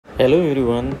Hello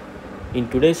everyone. In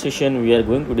today's session we are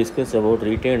going to discuss about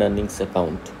retained earnings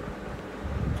account.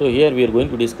 So here we are going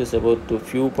to discuss about a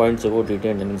few points about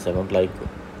retained earnings account, like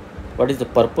what is the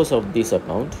purpose of this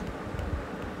account,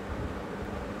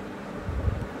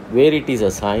 where it is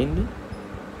assigned,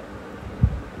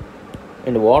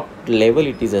 and what level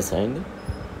it is assigned,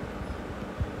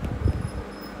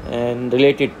 and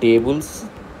related tables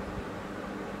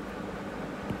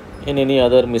and any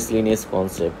other miscellaneous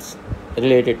concepts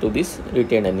related to this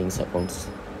retained earnings accounts.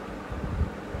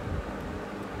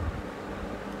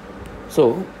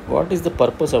 So what is the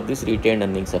purpose of this retained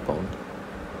earnings account?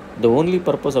 The only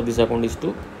purpose of this account is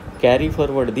to carry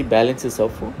forward the balances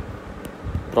of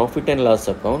profit and loss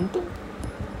account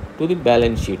to the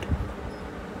balance sheet.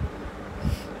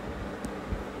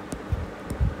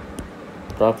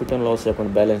 Profit and loss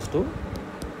account balance to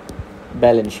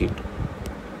balance sheet.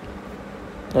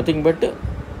 Nothing but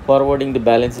forwarding the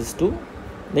balances to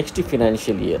next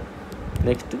financial year.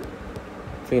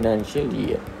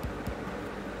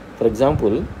 For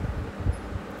example,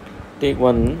 take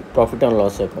one profit and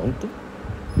loss account,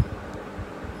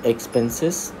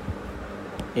 expenses,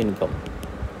 income.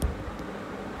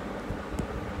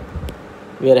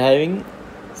 We are having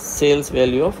sales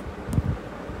value of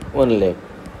 1 lakh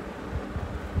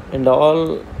and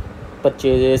all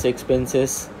purchases,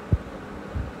 expenses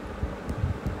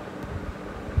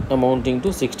amounting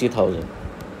to 60,000,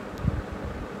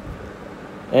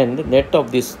 and net of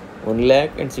this 1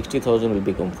 lakh and 60,000 will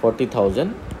become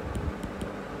 40,000.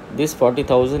 This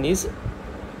 40,000 is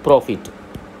profit.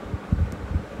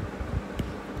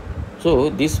 So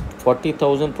this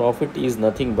 40,000 profit is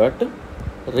nothing but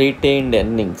retained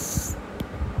earnings.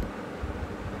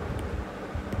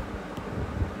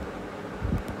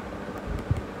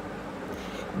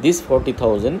 This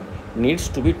 40,000 needs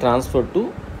to be transferred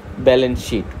to balance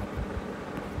sheet.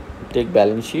 Take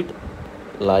balance sheet,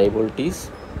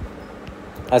 liabilities,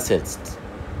 assets.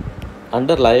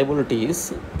 Under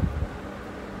liabilities,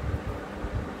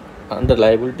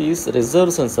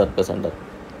 reserves and surplus. Under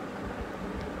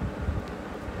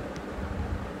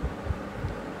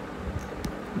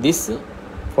this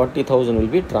 40,000 will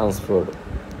be transferred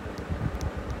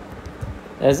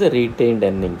as a retained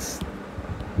earnings.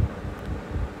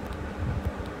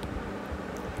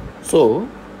 So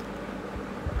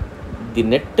the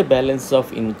net balance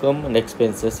of income and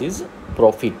expenses is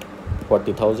profit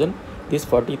 40,000. This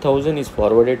 40,000 is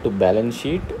forwarded to balance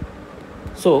sheet.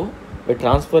 So by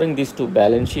transferring this to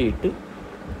balance sheet,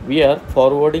 we are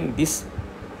forwarding this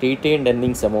retained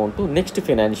earnings amount to next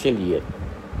financial year.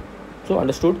 So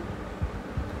understood?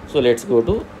 So let's go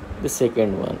to the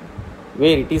second one,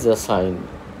 where it is assigned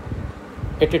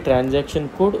at a transaction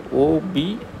code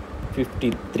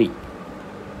OB53.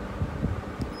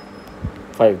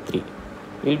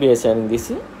 We'll be assigning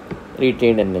this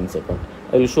retained earnings account.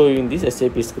 I will show you in this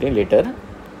SAP screen later.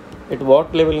 At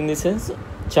what level? In the sense,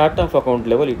 chart of account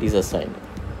level it is assigned,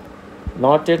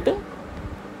 not at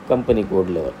company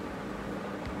code level.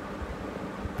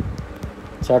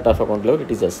 Chart of account level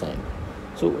it is assigned.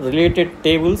 So related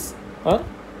tables are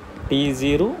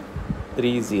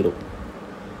T030.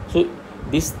 So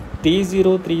this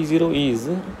T030 is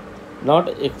not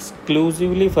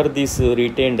exclusively for this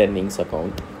retained earnings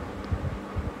account.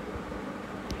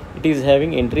 It is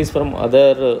having entries from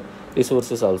other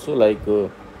resources also, like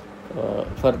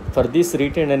for this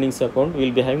retained earnings account we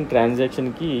will be having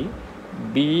transaction key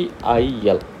BIL.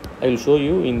 I will show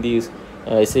you in this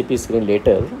SAP screen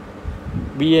later.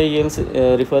 BIL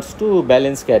refers to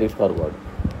balance carry forward.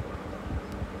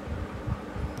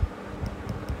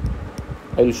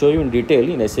 I will show you in detail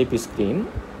in SAP screen.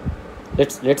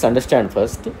 Let's understand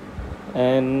first.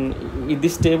 And in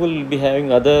this table will be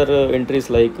having other entries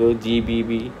like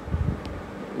GBB,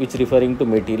 which referring to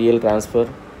material transfer,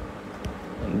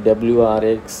 and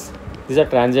WRX. These are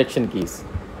transaction keys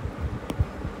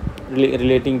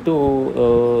relating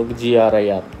to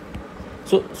GRIR.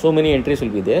 So many entries will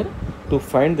be there. To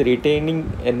find the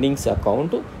retaining earnings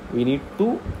account, we need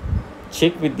to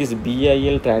check with this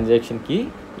BIL transaction key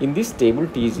in this table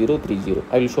T030.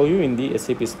 I will show you in the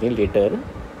SAP screen later.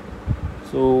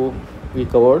 So we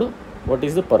covered what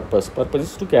is the purpose.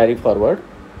 Purpose is to carry forward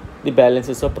the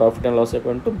balances of profit and loss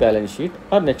account to balance sheet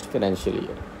or next financial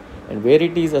year. And where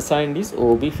it is assigned is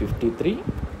OB53.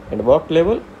 And what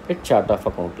level? At chart of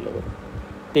account level.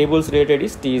 Tables rated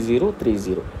is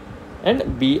T030.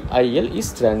 And BIL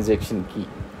is transaction key.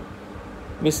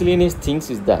 Miscellaneous things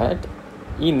is that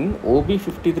in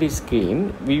OB53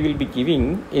 screen, we will be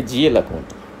giving a GL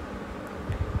account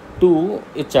to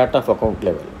a chart of account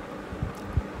level.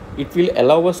 It will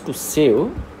allow us to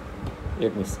save,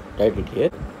 let me write it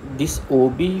here, this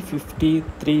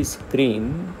OB53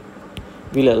 screen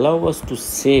will allow us to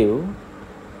save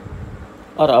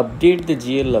or update the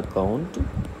GL account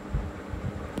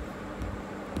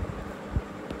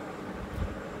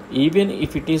even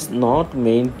if it is not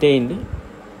maintained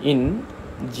in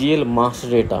GL master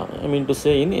data. I mean to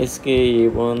say in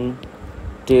SKA1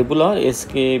 table or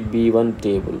SKB1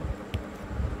 table.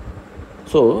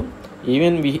 So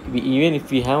even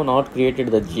if we have not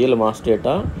created the GL master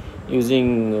data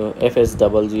using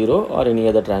FS00 or any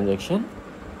other transaction,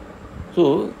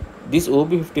 so this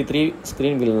OB53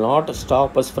 screen will not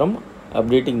stop us from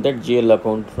updating that GL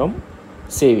account from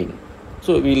saving.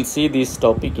 So we will see this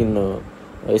topic in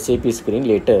SAP screen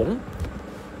later.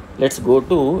 Let's go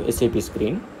to SAP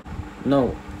screen.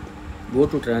 Now go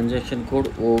to transaction code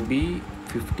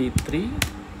OB53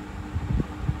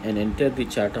 and enter the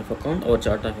chart of account. Our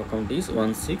chart of account is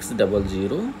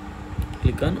 1600.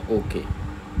 Click on OK.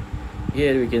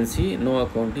 Here we can see no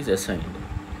account is assigned.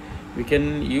 We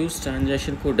can use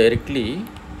transaction code directly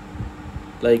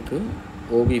like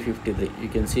OB53. You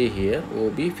can see here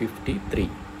OB53,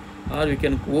 or we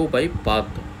can go by path.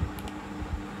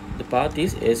 The path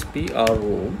is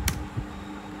SPRO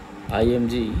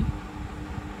IMG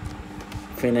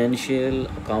Financial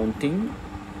Accounting,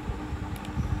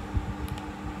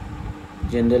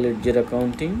 General Ledger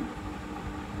Accounting,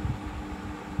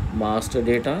 Master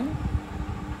Data,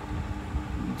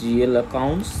 GL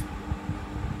Accounts,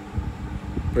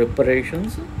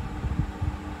 Preparations.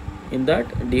 In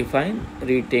that, define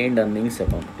retained earnings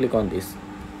account. Click on this,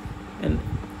 and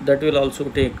that will also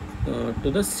take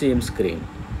to the same screen.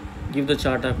 Give the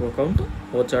chart of account.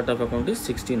 Our chart of account is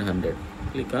 1600.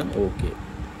 Click on OK.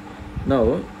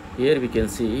 Now here we can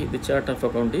see the chart of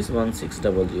account is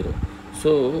 1600.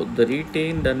 So the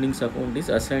retained earnings account is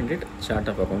assigned at chart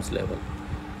of accounts level,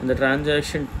 and the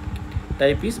transaction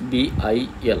type is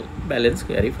BIL, balance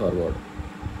carry forward.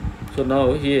 So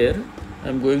now here I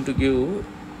am going to give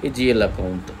a GL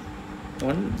account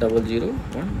 100.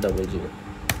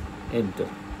 Enter.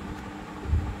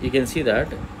 You can see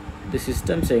that the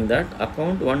system saying that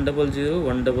account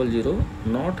 100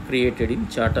 not created in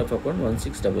chart of account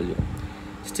 1600.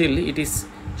 Still it is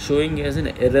showing as an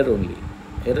error only.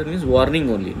 Error means warning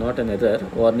only, not an error,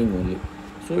 warning only.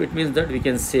 So it means that we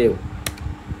can save.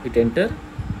 Hit enter.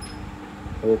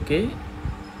 OK.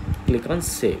 Click on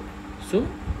save. So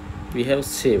we have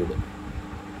saved.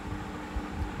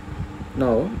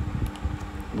 Now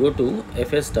go to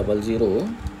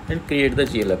FS00 and create the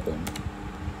GL account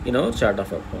in our chart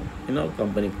of account, in our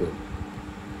company code.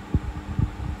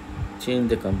 Change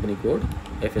the company code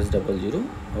FS00.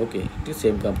 Okay, it is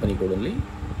same company code only.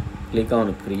 Click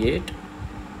on create.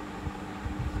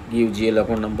 Give GL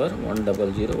account number 100.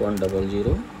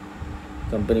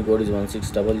 Company code is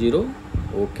 1600.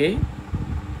 Okay.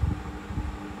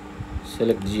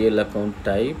 Select GL account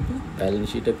type, balance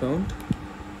sheet account,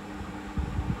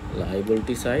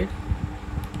 liability side,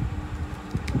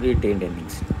 retained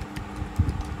earnings.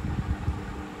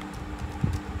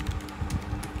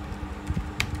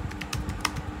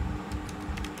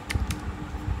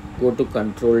 Go to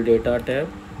control data tab.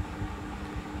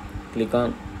 Click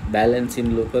on balance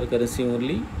in local currency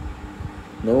only.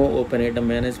 No open item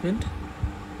management.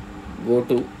 Go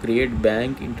to create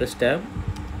bank interest tab.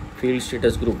 Field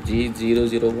status group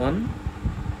G001.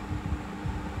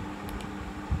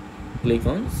 Click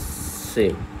on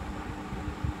save.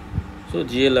 So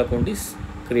GL account is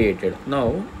created.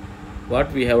 Now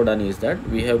what we have done is that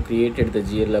we have created the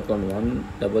GL account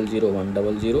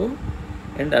 100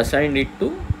 and assigned it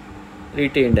to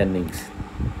retained earnings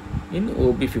in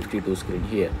OB52 screen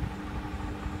here.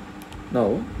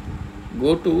 Now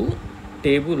go to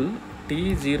table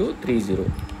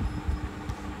T030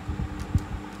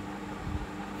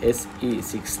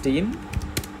 SE16.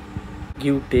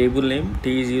 Give table name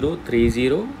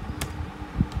T030.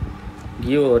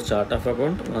 Give our chart of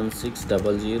account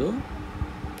 1600.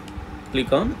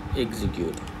 Click on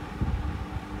execute.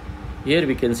 Here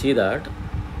we can see that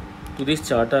to this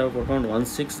chart of account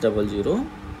 1600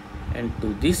 and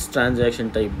to this transaction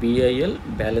type BIL,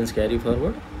 balance carry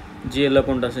forward, GL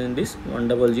account assigned is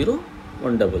 100.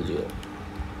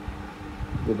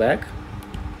 Go back.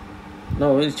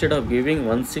 Now instead of giving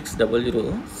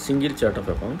 1600 single chart of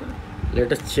account,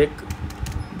 let us check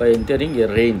by entering a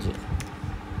range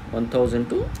 1000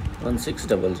 to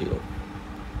 1600.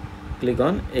 Click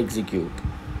on execute.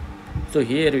 So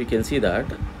here we can see that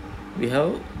we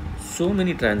have so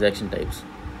many transaction types,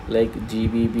 like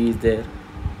GBB is there,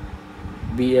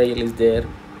 BIL is there,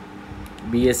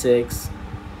 BSX,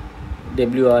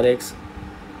 WRX.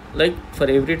 Like for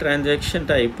every transaction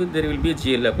type there will be a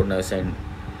GL account assigned.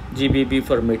 GBB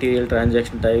for material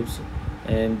transaction types,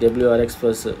 and WRX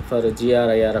for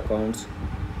GRIR accounts.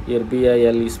 Here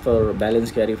BIL is for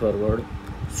balance carry forward.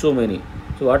 So many.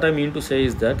 So what I mean to say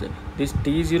is that this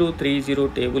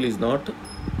T030 table is not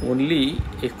only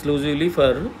exclusively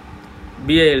for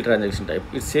BIL transaction type.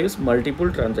 It saves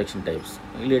multiple transaction types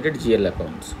related GL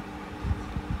accounts.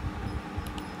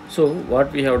 So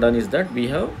what we have done is that we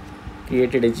have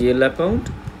created a GL account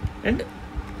and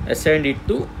assigned it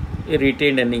to a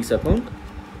retained earnings account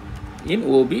in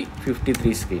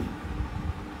OB53 screen,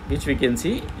 which we can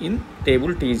see in table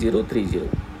T030.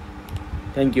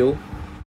 Thank you.